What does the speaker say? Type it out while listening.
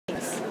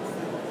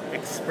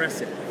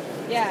expressive.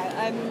 Yeah,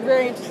 I'm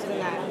very interested in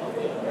that.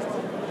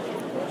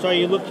 So are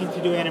you looking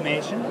to do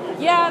animation?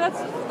 Yeah,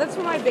 that's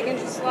where my big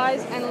interest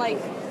lies, and like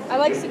I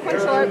like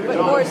sequential art, but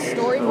more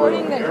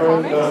storyboarding than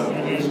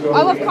comics.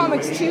 I love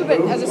comics too,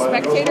 but as a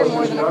spectator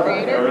more than a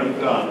creator.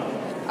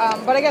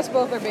 But I guess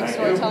both are big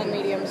storytelling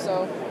mediums,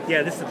 so.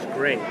 Yeah, this looks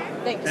great.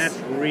 Thanks. That's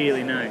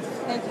really nice.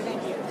 Thank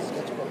you.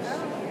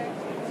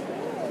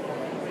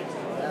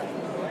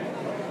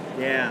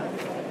 Yeah.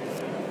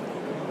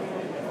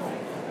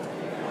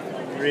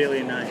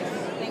 Really nice.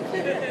 Thank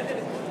you.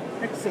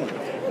 Excellent.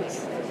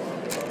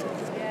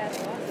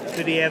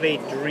 So do you have a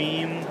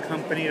dream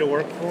company to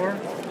work for?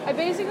 I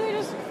basically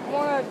just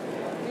want to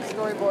do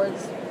storyboards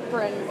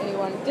for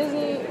anyone.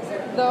 Disney,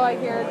 though I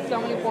hear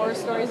so many horror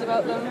stories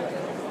about them.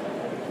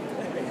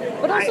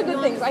 But also good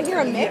things. I hear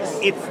a mix.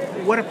 It's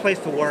what a place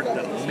to work,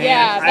 though. Man,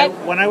 Yeah.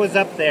 when I was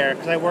up there,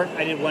 because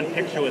I did one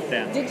picture with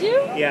them. Did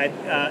you? Yeah,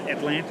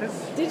 Atlantis.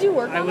 Did you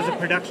work on I was that? a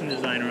production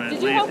designer on Atlantis.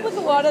 Did you help with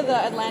a lot of the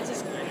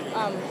Atlantis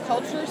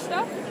culture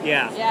stuff?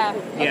 Yeah. Yeah.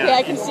 Okay,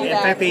 I can see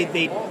that. In fact,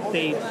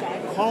 they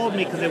called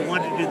me because they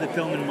wanted to do the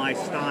film in my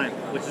style,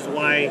 which is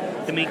why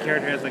the main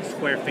character has like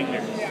square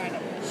fingers.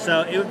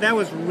 So that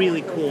was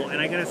really cool. And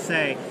I gotta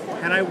say,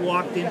 had I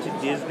walked into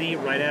Disney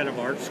right out of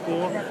art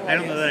school, I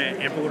don't know that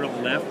I ever would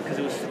have left because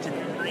it was such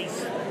a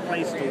nice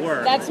place to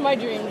work. That's my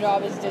dream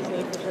job, is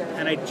Disney for sure.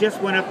 And I just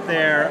went up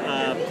there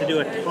to do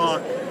a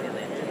talk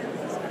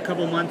a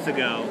couple months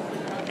ago,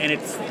 and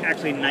it's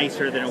actually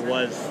nicer than it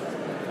was.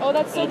 Oh,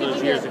 that's so all good those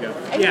to hear. years ago.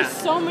 I Yeah. hear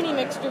so many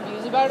mixed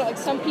reviews about it. Like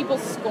some people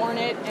scorn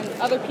it, and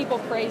other people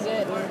praise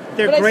it.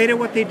 They're great at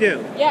what they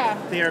do. Yeah.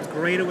 They are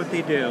great at what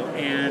they do,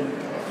 and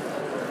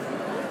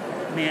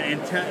man,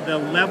 the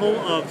level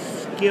of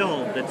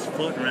skill that's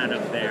floating around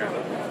up there.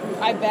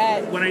 I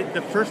bet.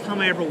 The first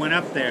time I ever went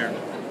up there,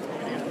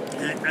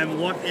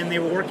 and they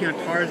were working on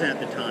Tarzan at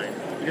the time.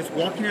 Just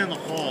walking down the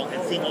hall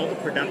and seeing all the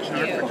production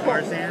art for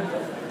Tarzan.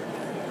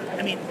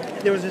 I mean,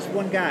 there was this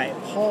one guy,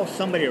 Paul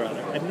somebody or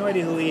other. I have no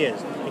idea who he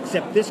is,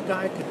 except this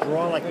guy could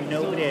draw like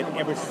nobody had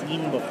ever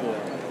seen before.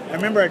 I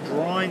remember a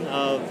drawing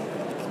of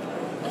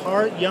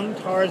young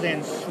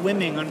Tarzan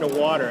swimming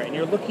underwater, and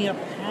you're looking up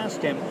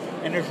past him,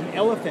 and there's an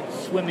elephant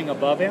swimming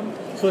above him.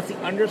 So it's the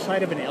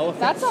underside of an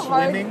elephant swimming. That's a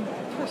hard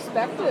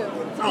perspective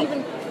to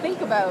even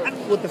think about.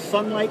 With the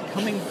sunlight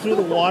coming through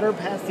the water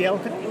past the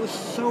elephant, it was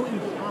so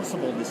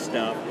impossible, this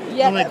stuff.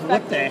 Yeah, I'm like,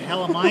 what the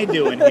hell am I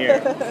doing here?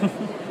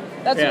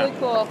 That's really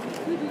cool.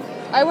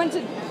 I went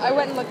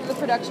and looked at the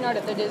production art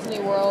at the Disney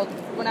World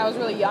when I was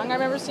really young. I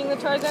remember seeing the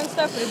Tarzan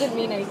stuff, but it didn't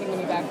mean anything to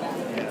me back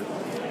then.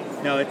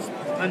 Yeah. No, it's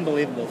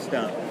unbelievable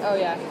stuff. Oh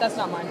yeah, that's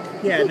not mine.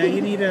 Yeah, no,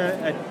 you need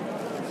to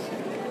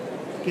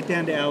get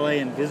down to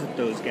LA and visit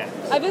those guys.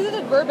 I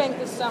visited Burbank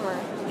this summer.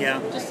 Yeah.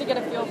 Just to get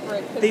a feel for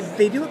it.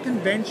 They do a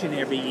convention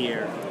every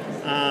year.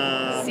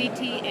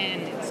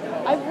 CTN. It's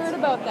called. I've heard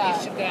about that.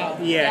 You should go.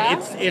 Yeah,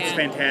 it's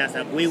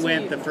fantastic. We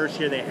went the first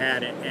year they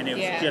had it, and it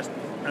was just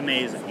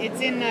amazing.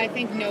 It's in, I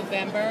think,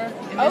 November.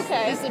 And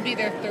this will be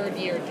their third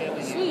year doing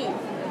it. Sweet.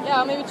 Yeah,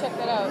 I'll maybe check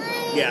that out.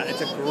 Yeah, it's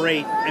a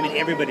great,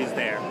 everybody's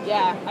there.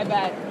 Yeah, I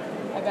bet.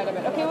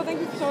 Okay, well, thank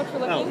you so much for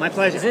looking. Oh, my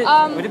pleasure.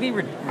 Would it be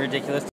ridiculous